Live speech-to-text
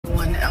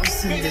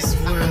else in this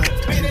world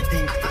can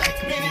think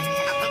like me.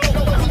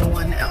 No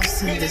one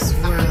else in this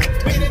world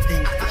can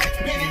think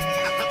like me.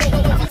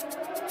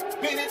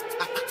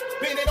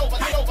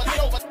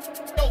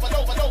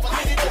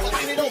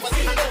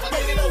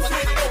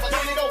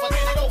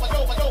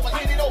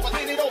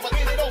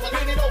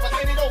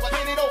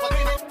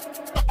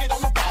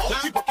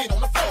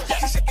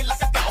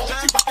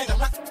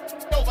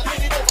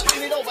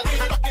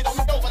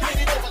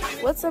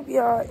 What's up,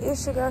 y'all?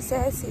 It's your girl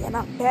Sassy, and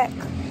I'm back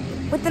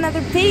with another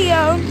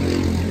video.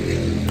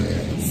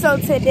 So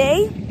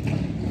today,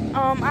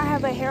 I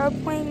have a hair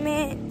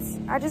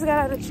appointment. I just got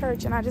out of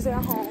church and I just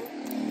got home,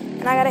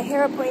 and I got a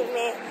hair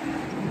appointment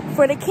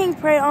for the King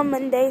Parade on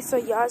Monday. So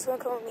y'all's gonna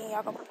come with me.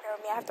 Y'all gonna prepare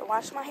with me. I have to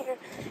wash my hair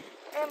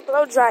and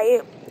blow dry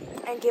it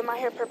and get my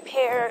hair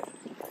prepared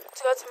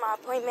to go to my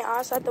appointment. I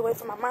also have to wait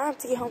for my mom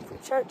to get home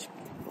from church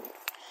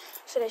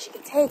so that she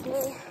can take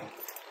me,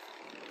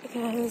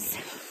 because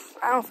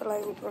I don't feel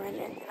like Ubering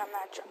and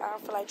I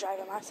don't feel like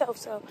driving myself.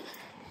 So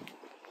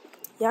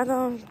y'all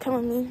gonna come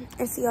with me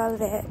and see all of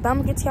that. But I'm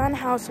gonna get to y'all in the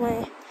house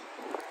when I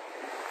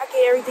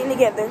get everything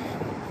together.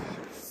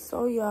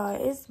 So y'all,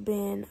 it's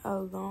been a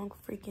long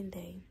freaking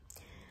day.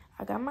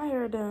 I got my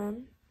hair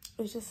done.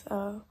 It's just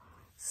a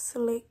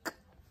slick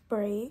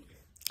braid.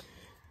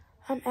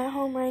 I'm at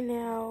home right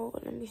now.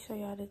 Let me show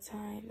y'all the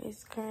time.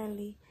 It's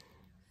currently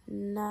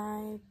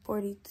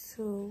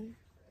 9:42.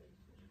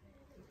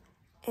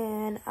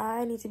 And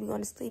I need to be going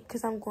to sleep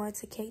because I'm going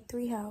to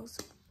K3 house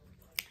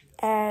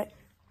at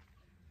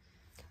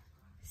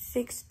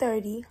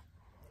 6:30.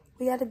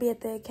 We got to be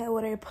at the academy.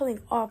 Well, they're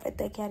pulling off at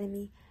the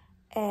academy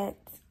at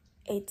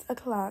 8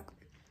 o'clock.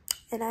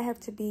 And I have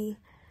to be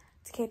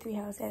to K3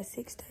 house at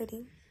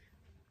 6:30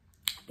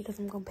 because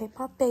I'm going to paint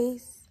my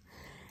face.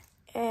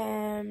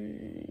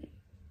 And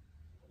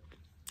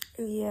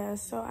yeah,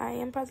 so I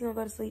am probably going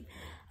to go to sleep.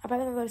 I'm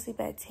probably going to go to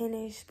sleep at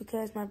 10-ish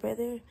because my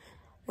brother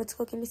went to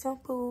go get me some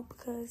food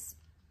because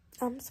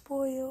I'm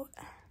spoiled.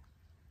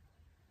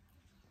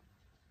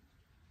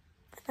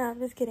 No, I'm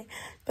just kidding.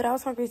 But I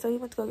was hungry, so he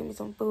went to go get me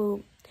some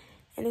food.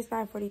 And it's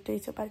 9:43,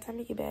 so by the time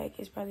he get back,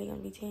 it's probably going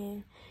to be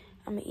 10.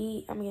 I'm going to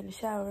eat. I'm going to get in the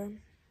shower.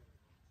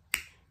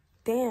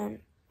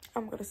 Then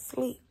I'm going to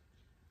sleep.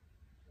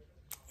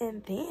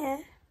 And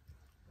then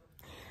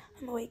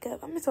I'm going to wake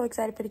up. I'm so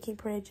excited for the King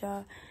Parade,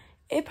 y'all.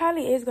 It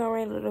probably is going to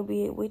rain a little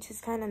bit, which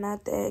is kind of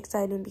not that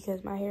exciting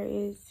because my hair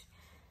is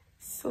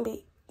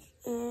slick.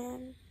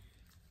 And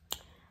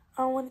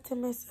I don't want it to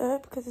mess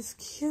up because it's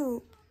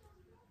cute.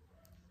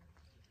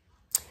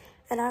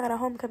 And I got a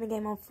homecoming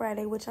game on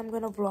Friday, which I'm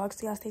going to vlog,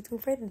 so y'all stay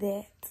tuned for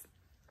that.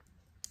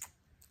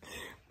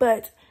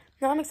 But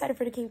no, I'm excited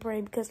for the King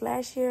Parade because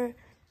last year,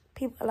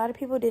 a lot of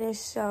people didn't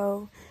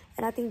show.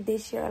 And I think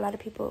this year,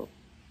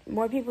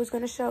 more people is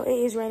going to show. It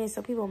is raining,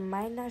 so people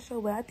might not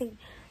show, but I think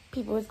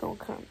people is going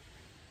to come.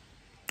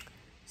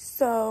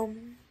 So,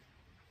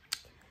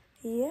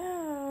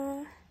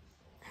 yeah.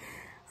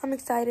 I'm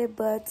excited,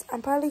 but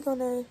I'm probably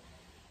gonna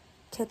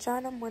catch y'all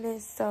in the morning,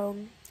 so.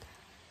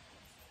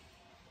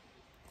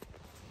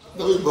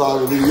 Don't be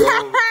bothering me,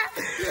 yo.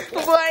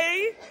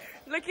 Boy,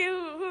 look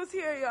at who's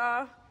here,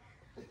 y'all.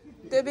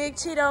 The big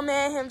Cheeto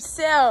man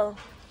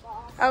himself.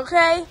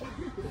 Okay?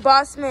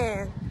 Boss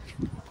man.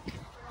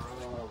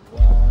 Oh,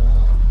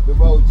 wow. Them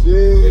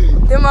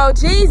OGs. Them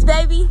OGs,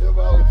 baby. Them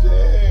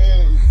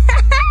OGs.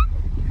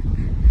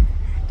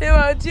 Them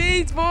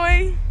OGs,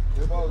 boy.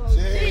 Them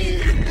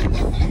OGs.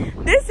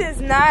 This is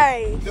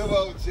nice. Them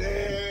OGs.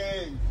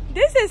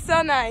 This is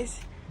so nice.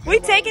 We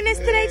taking this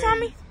today,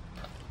 Tommy?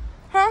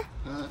 Huh?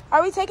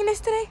 Are we taking this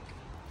today?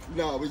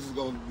 No, we just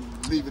gonna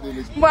leave it in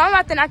this. Well, I'm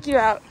about to knock you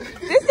out.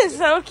 This is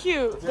so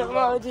cute. Them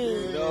OGs.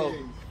 No.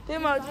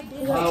 Them OGs.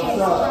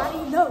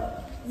 No.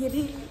 You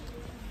did.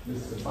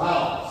 Mr.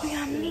 Mouse. We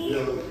got me.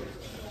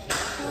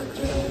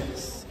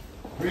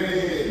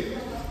 Red.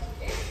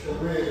 The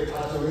red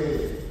out your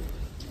head.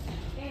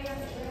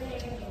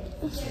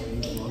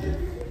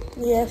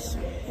 Yes.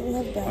 We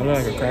have that. I look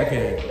like a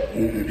crackhead.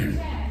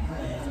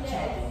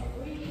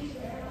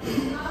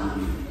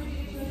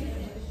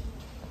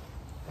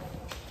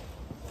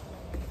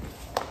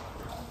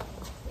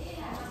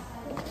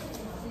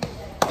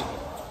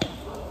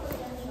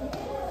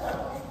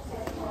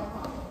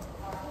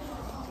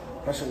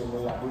 I should have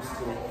like boost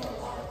too.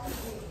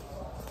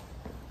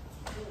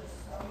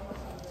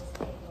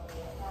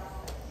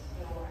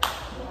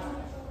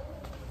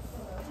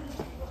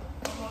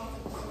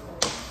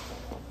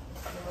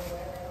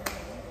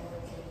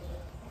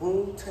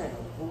 Wu-Tang,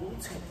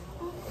 Wu-Tang.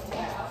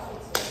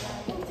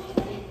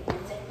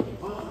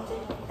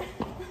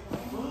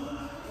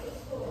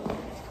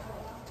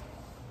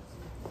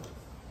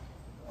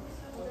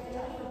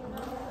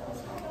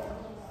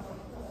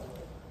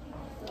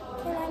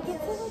 Can I get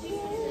to the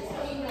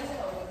game?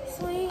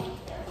 Sweet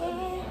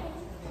game.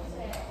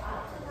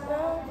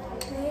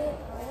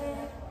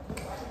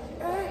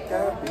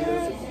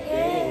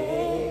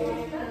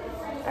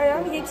 Alright,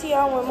 I'm gonna get to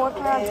y'all when more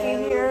clients get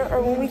here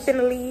or when we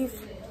finna leave.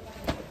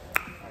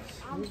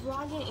 I'm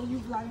vlogging and you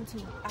vlogging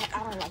too.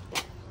 I don't like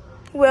that.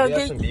 Well, Do you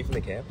have some beef in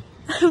the camp?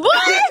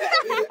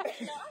 What?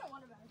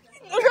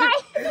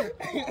 Right?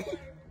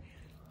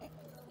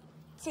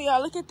 So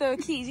y'all look at the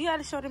keys. You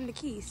gotta show them the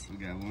keys. We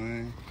got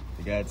one.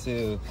 We got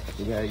two.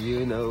 We got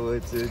you know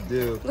what to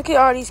do. Look at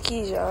all these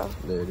keys, y'all.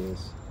 There it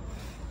is.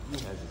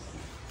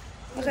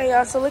 Okay,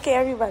 y'all. So look at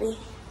everybody.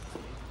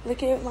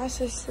 Look at my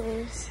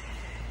sisters.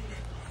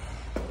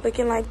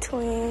 Looking like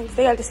twins.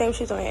 They got the same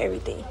shoes on and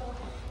everything.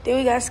 Then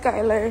we got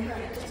Skylar.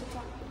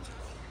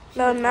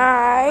 No,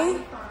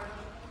 Nye.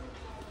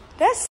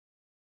 That's.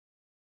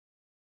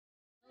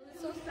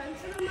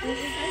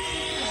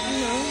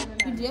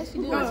 Yes,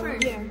 you do.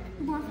 Yeah.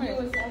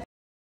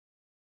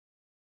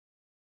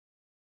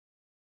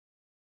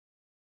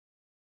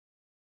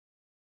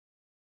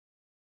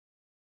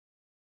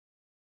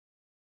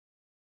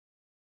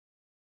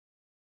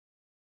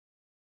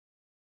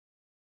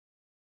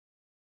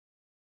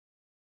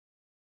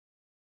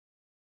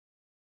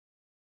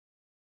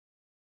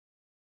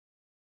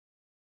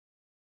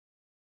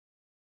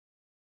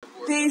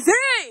 DZ!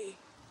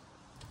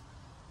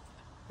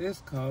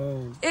 It's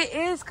cold. It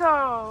is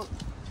cold.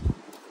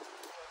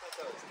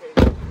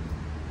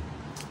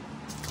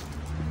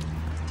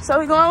 So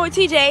we're going with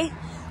TJ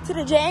to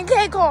the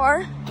J&K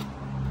car.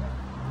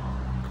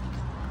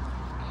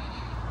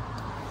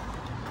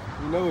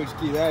 You know which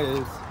key that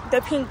is.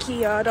 The pink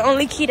key, y'all. The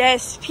only key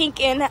that's pink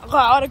and got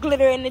all the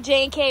glitter and the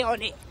J&K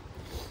on it.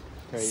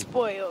 Crazy.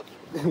 Spoiled.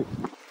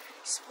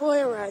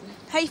 Spoiled rotten.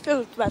 How you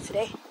feel about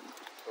today?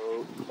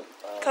 Cold.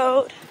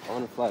 Cold? I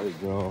want to fly the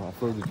drone. I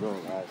flew the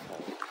drone last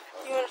time.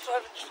 You want to fly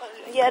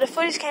the Yeah, the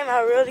footage came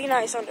out really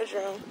nice on the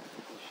drone.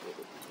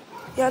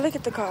 Yeah, look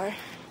at the car.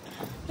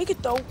 Look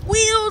at the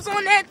wheels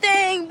on that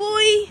thing,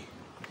 boy.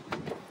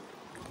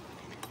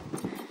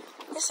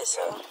 This is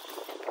so.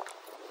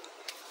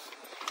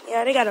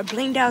 Yeah, they got a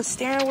blinged out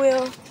steering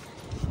wheel.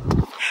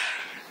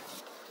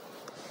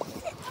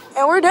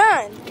 And we're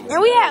done.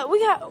 And we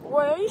got,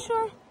 well, are you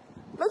sure?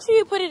 Make sure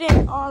you put it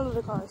in all of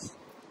the cars.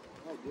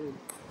 I did.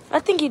 I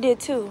think you did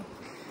too.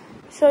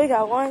 So we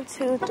got 1,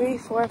 2, 3,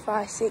 4,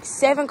 5, 6,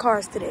 7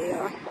 cars today,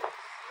 y'all.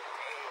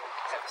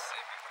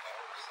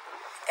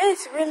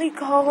 It's really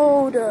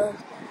cold.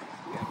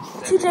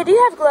 TJ, do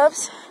you have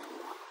gloves?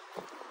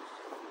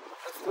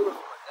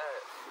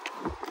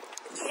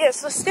 Yeah,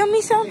 so steal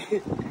me some. I'm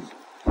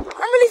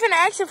really finna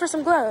ask him for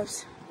some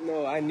gloves.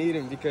 No, I need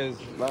him because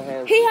my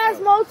hands. He has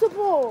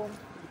multiple.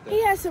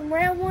 He has some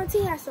red ones.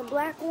 He has some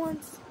black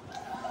ones.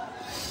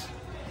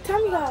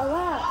 Tommy got a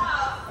lot.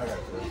 I got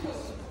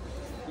this.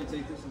 You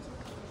take this and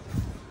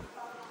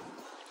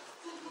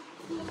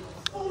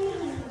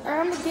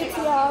I'm gonna get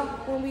to y'all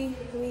when we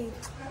leave.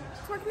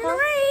 Twerking in the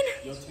rain.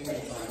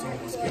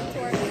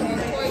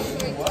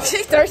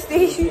 She's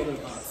thirsty.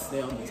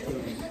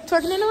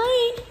 Twerking in the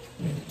rain.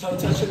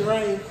 Touch in the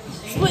rain.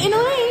 Split in the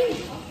rain.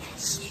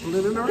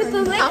 Split in the It's the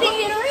rain. lifting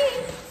in the rain.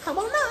 How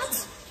about not?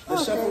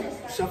 Let's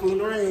shuffle in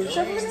the rain.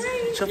 Shuffle in the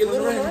rain. Shuffle in the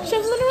rain.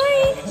 Shuffle in the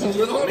rain.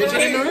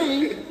 Midget in the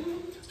rain.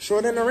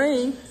 Short in the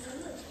rain.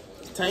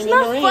 Tiny It's in the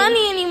not rain.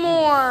 funny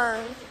anymore.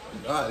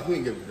 God, he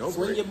ain't giving me no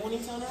break. Your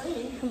bonita in the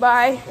rain.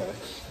 Bye.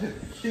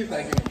 He's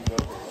not giving me no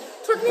break.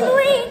 Twerking in the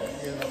rain.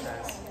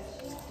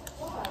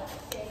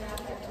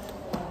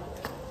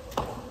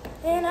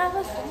 And I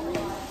was.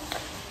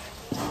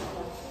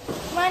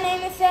 My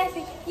name is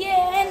Sassy,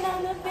 yeah, and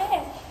I'm the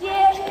best.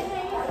 Yeah, his name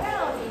is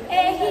Brown.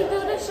 Hey, he do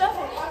the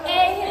shuffle.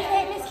 Hey, his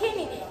name is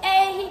Kenny.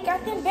 Hey, he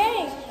got them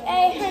bangs.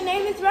 Hey, her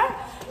name is Rai.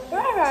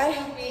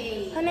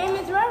 Her name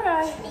is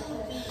Rai.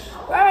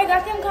 Rai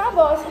got them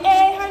combos.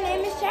 Hey, her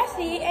name is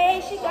Chassie.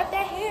 Hey, she got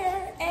that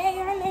hair. Hey,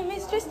 her name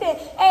is Tristan.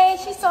 Hey,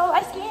 she's so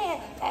light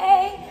skinned.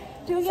 Hey,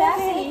 do your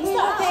thing. She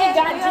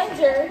got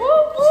ginger. Woo,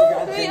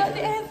 woo. Do your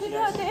dance. Do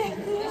your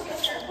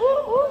dance.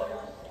 Woo, woo.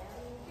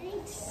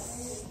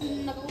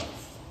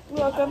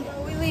 Welcome.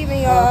 We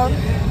leaving, y'all.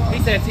 He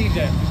said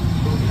TJ.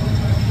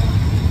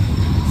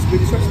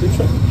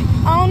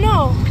 I don't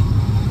know.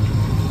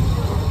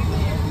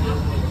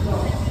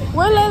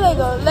 Where Lele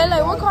go?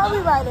 Lele, what car are we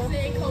riding?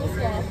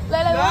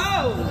 Lele,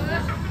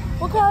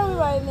 what car are we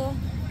riding in?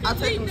 I'll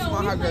take him to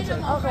small hot girl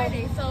time.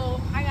 Okay. So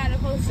I got a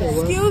poster.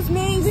 Excuse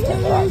me.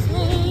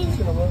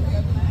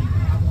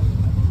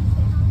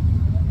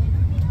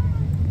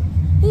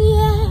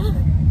 Yeah.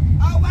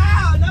 Oh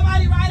wow,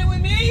 nobody riding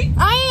with me?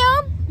 I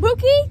am.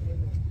 Bookie?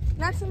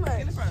 Not too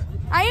much.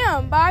 I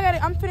am, but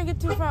I'm finna get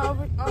to the front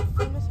over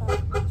from this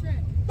side.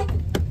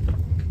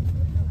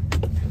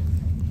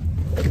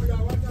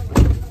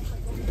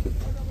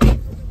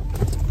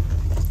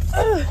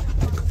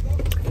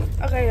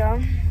 Okay,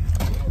 y'all.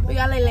 We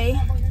got Lele.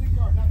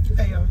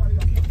 Hey yo.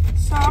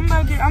 So I'm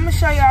gonna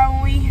show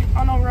y'all when we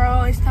on the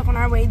road and stuff on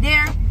our way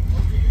there.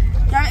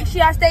 Y'all make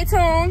sure y'all stay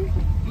tuned.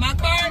 My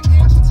car.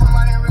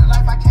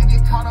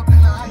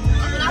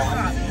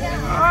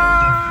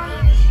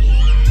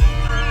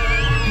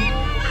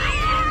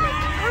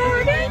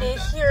 It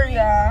is here,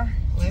 y'all.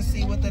 Let's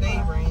see what the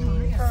day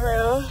brings. For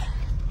real.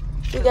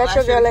 You got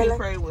your girl Layla.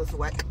 Parade was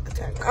whack.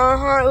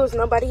 It was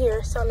nobody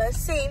here. So let's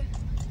see.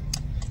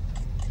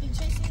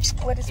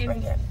 What is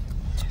bringing?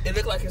 It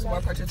looked like it's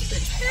more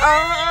participants.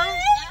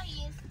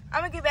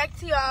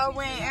 to y'all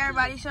when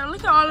everybody's showing.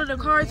 Look at all of the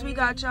cards we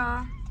got,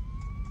 y'all.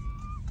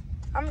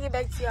 I'm gonna get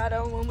back to y'all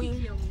though when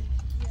we.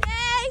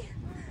 Hey!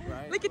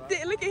 Look at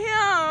him. Look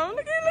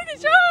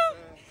at y'all.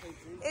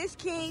 It's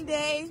King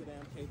Day.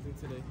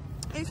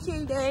 It's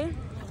King Day.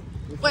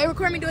 Wait,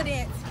 record me do a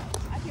dance.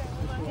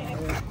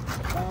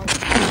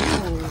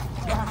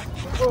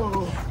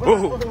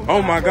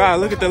 Oh my God,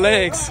 look at the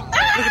legs. Look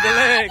at the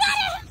legs.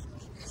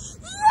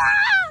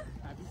 Yeah!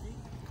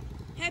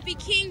 Happy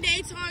King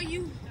Day to all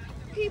you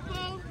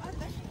people.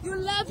 You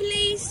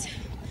lovelies.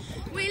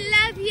 We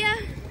love ya.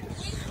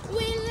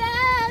 We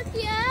love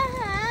ya.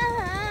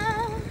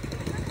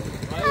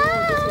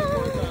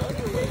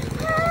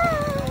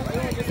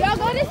 Y'all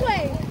go this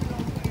way.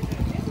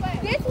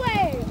 This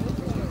way.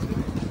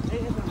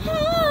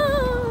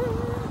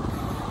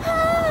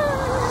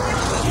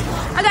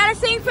 I gotta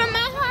sing from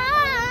my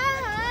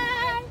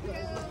heart.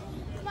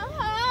 My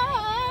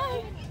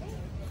heart.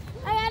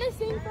 I gotta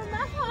sing from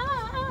my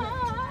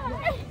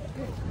heart.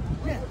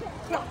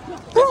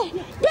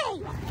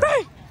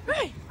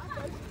 Bang.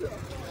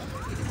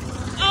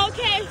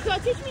 Okay, so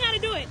teach me how to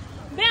do it.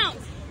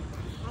 Bounce.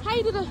 How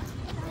you do the...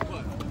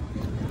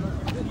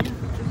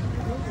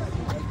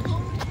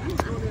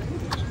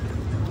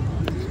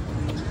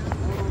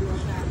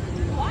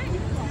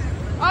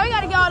 Oh, we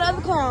gotta get all the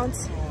other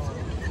clowns.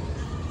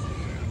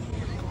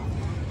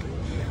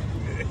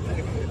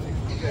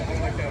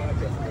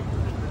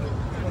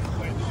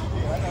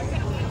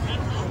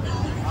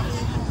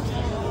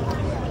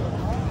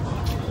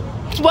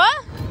 What?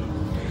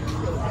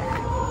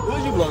 What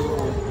are you vlogging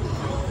for?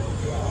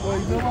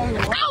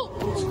 Ow!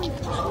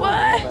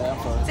 What?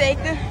 Take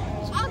the...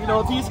 You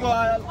know,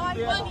 T-Squad.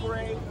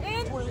 Parade.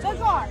 In the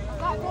car.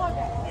 Not going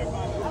back.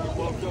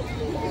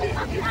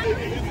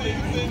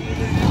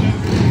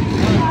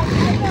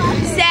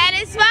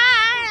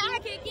 Satisfied, I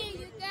can get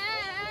you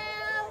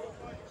down.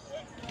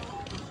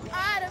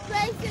 All the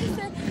places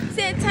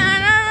to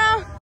turn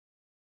around.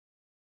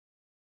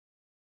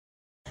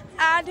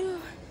 I do.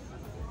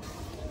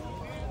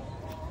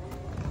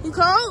 You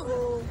cold?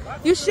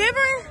 You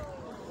shivering?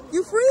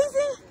 You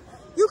freezing?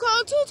 You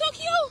cold too,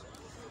 Tokyo?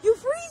 You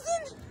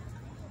freezing?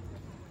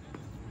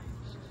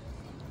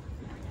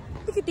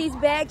 Look at these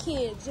bad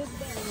kids. Just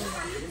bad.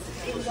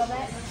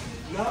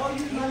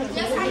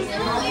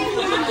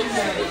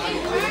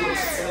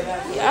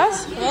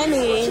 That's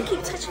funny. She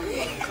keep touching me.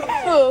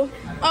 Who?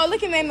 Oh,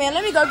 look at Man.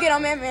 Let me go get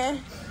on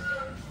Man.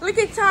 Look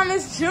at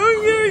Thomas Jr.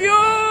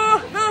 Yo,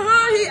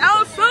 he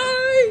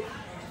outside.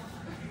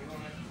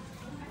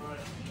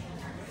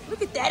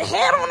 Look at that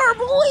head on her,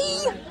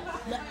 boy.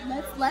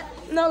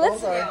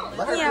 Let's. Yeah.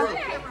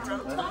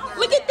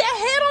 Look at that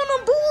head on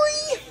him, boy.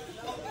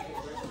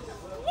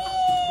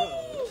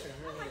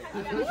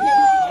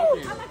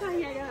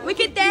 Look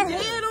at that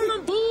head on the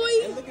boy.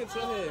 Hey, look at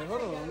your head.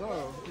 Hold on, no,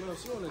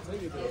 she want to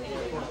take it there.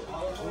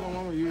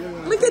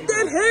 Look at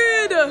that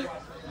head.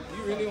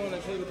 You really want to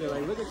take it there?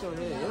 Like, look at your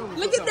head.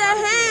 Look at that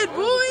head,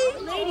 boy.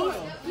 Ladies,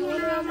 you want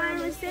to ride my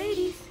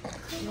Mercedes?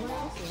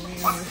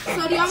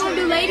 So do y'all want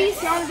to do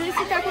ladies? Y'all want to do this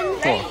TikTok with me?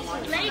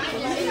 Ladies, you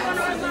want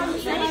to ride my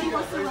Mercedes?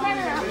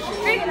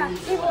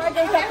 People are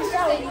going to take this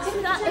out.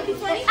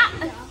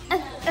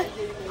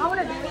 I want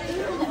to do it.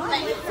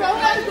 So who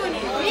else doing it?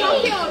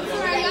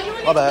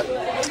 My bad.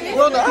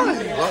 Well, no,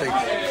 like,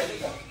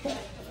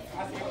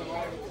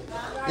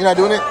 you're not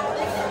doing it?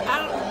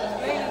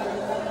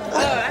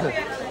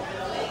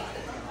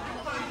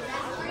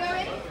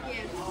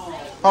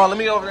 Hold on, let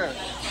me go over there.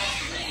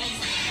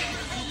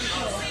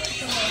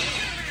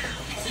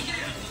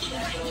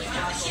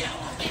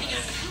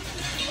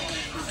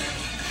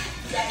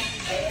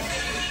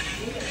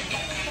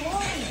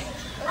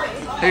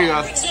 Here you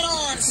go.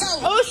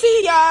 Oh,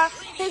 see, y'all.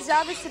 His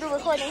job is to do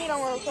recording. He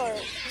don't want to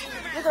record.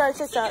 Look at our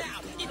TikTok.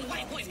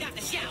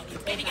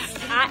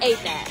 I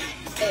ate that.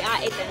 Hey,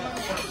 I ate that.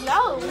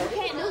 No, you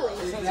can't do it.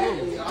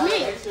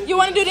 Me. You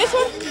want to do this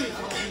one?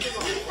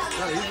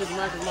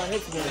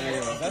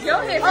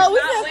 Oh, we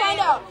can find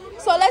out.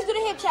 So let's do the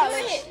hip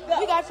challenge.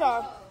 We got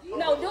y'all.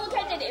 No, do it.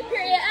 Can't do it.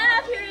 Period.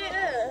 Period.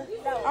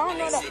 I don't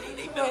know that.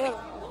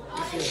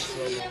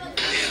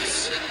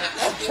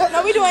 No,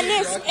 we doing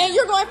this, and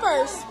you're going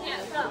first.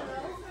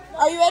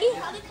 Are you ready?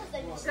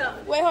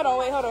 Wait, hold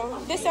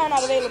on. This sound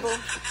not available.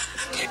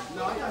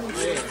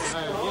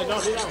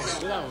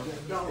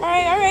 All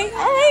right.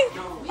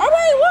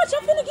 Watch,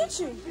 I'm finna get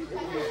you.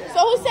 So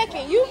who's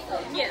second? You?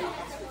 Yeah.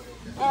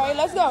 All right,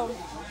 let's go.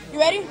 You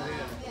ready?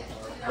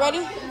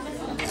 Ready?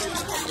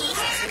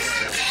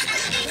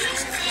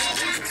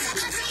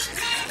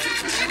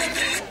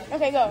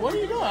 Okay, go. What are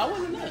you doing? I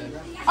wasn't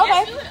there.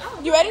 Okay.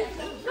 You ready?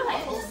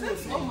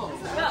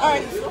 All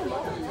right.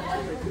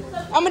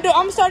 I'm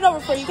gonna start over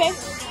for you, okay?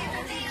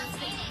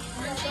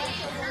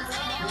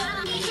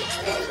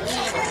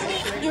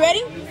 You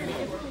ready?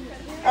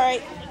 All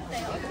right.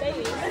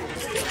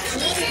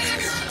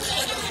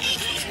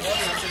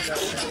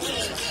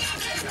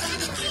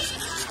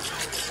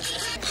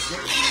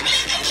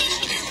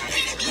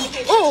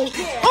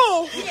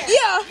 Oh,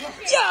 yeah.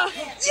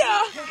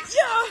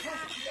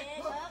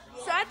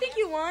 So I think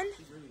you won.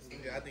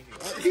 Yeah, I think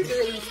he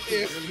really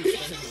scared.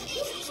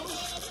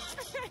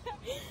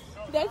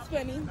 That's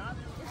funny.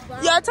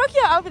 Yo,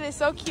 Tokyo outfit is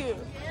so cute.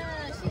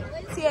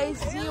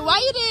 THC. Why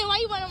you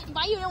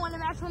didn't want to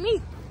match with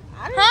me?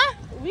 Huh?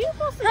 We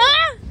supposed to.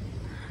 Huh?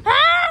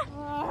 Huh?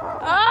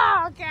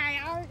 Oh, okay.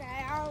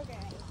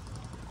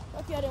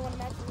 Tokyo didn't want to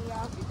match with me,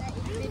 y'all.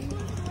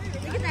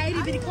 Look at that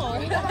itty bitty car.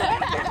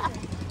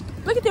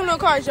 Look at them little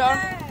cars, y'all.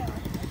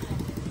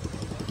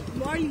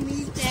 More you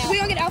need that. We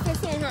gonna get outfits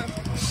soon, huh?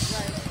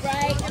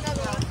 Right.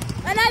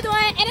 Another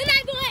one.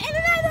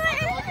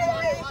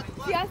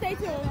 Y'all stay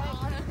tuned.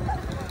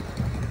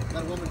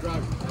 That woman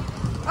driving.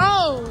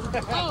 Oh.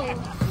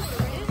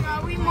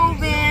 We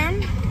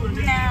moving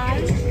now.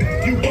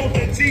 You want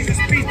that Jesus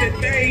beat that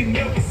they ain't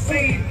never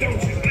seen,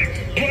 don't you?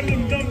 Run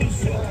them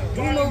numbers up.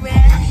 We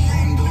moving.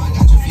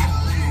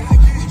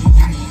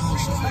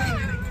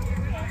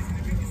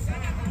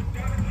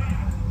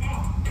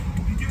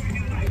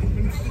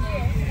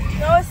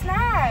 No, it's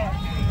not.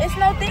 It's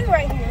no thing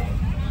right here.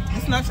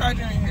 It's no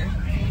charger in here.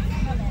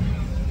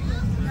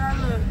 Now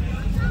look.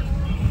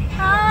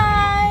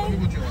 Hi.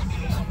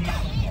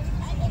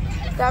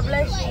 God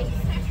bless you.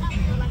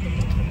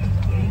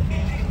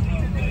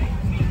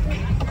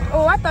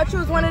 Oh, I thought you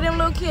was one of them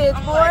little kids,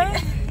 boy.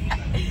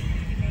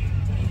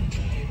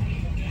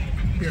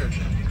 Here.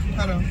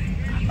 Hold on.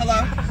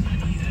 Hello?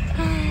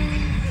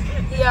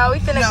 Yeah, we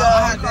finna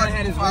go. I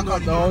had his window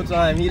up the whole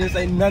time. He didn't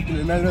say nothing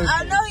to none of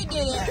I know he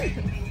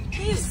didn't.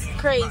 He's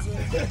crazy.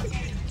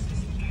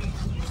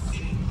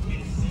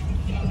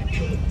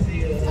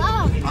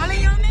 All of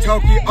you niggas.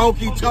 Toki,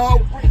 Okie Toe.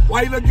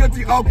 Why you look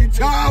guilty, Okie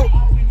Toe?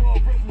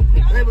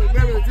 Baby,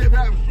 tip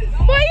happening.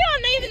 Boy, you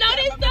don't even know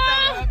this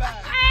stuff.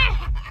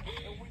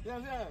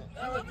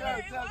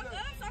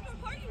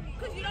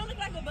 Because you don't look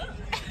like a bum.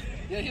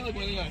 Yeah, he look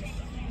really nice.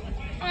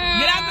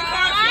 Get out the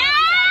car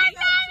slowly.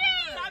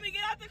 Tommy,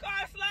 get out the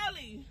car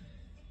slowly.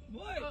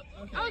 Boy.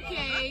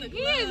 Okay, he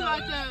is about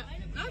to.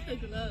 I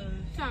think love.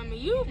 Tommy,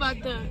 you about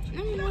to.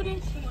 Let me know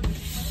this.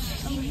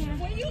 Over here.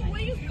 When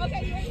you,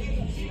 okay, you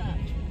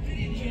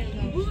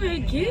ready? Boy,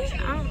 get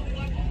out.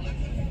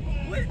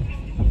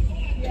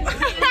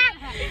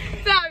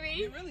 Sorry.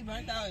 You really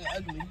burnt out and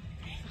ugly.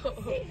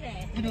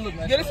 You do look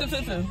nice. Get this to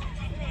Tutu.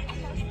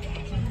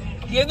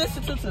 Give this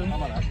to Tutu.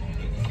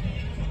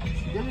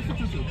 Give me some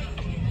tutu.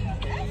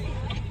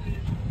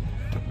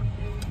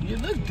 You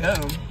look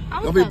dumb.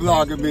 Don't be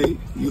blogging me,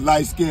 you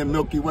light-skinned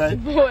Milky Way.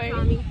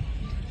 Boy.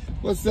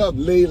 What's up,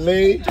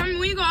 Lee? Tommy,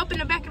 when you go up in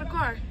the back of the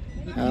car?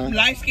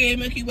 Light skin,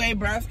 Milky Way,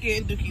 brown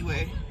skin, Dookie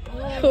Way.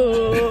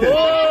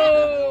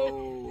 Oh.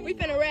 We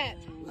finna rap.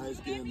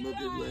 Light-skinned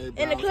Milky Way.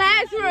 In the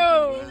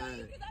classroom.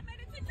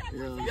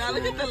 Y'all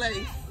look at the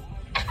lace.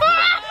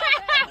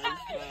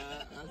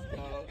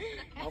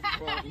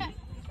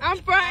 I'm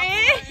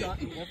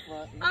fronting.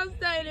 I'm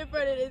standing in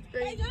front of this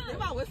screen. Get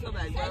my whistle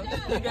back, bro.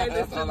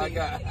 That's all I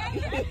got.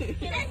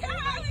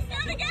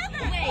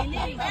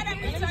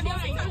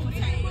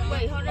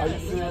 Wait, hold on.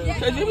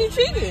 Cause you be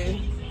cheating.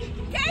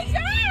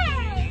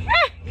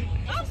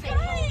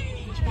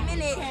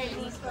 Minute.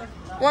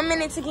 1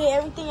 minute to get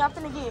everything y'all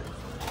finna get.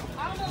 I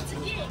don't know what to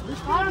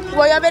get.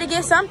 Well, y'all better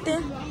get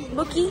something.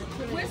 Bookie.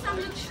 Where's some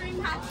extreme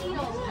hot tea?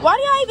 Why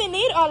do y'all even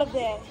need all of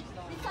that?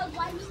 Because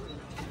why?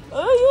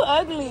 Oh, you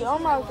ugly. Oh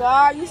my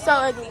God, you so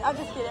ugly. I'm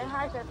just kidding.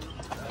 Hi, Chris.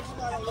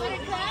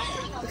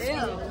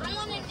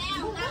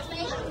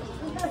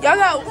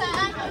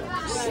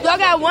 Y'all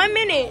got 1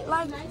 minute.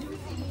 Like,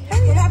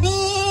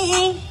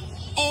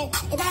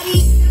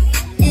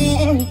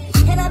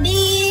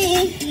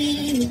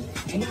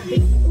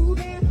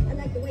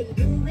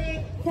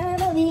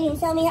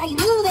 tell me how you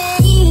do that.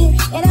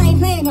 And I ain't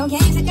playing no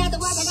games. I got the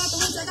work, I got the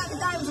wins, I got the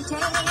diamonds to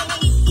change.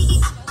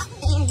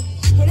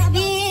 And I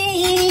be.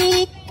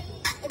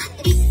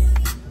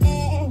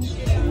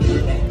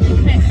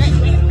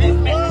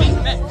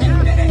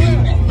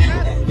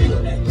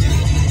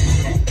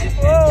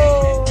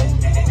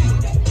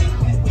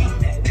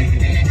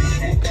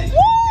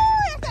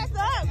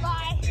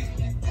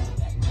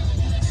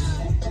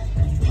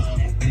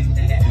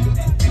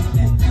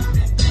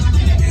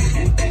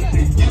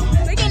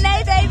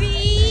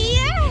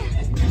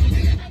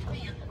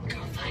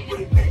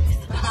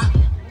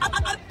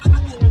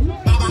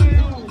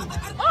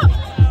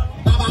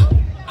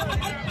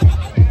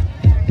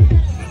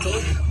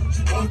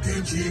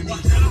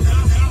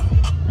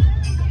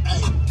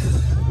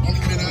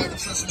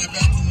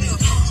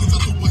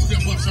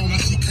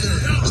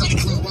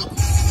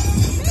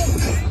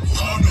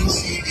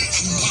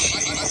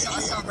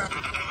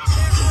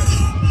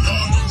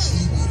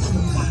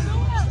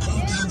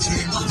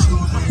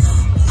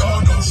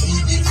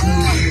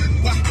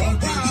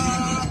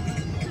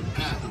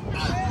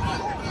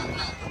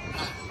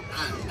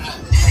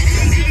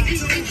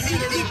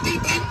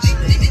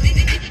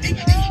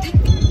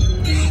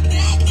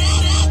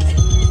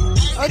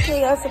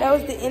 okay, y'all, so that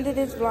was the end of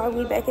this vlog.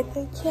 We back at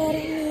the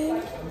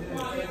academy.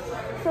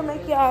 So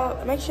make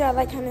sure y'all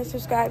like, comment,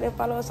 subscribe, and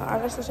follow us on all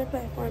our social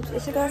platforms.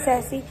 It's your girl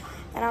Sassy.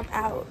 and I'm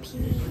out. Peace.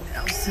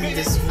 Else in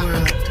this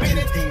world,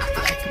 anything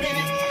like me.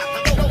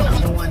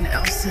 No one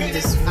else in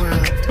this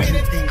world,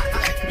 anything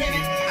like me.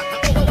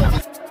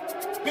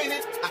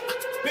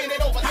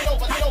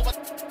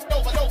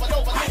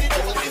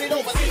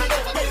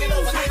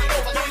 Over.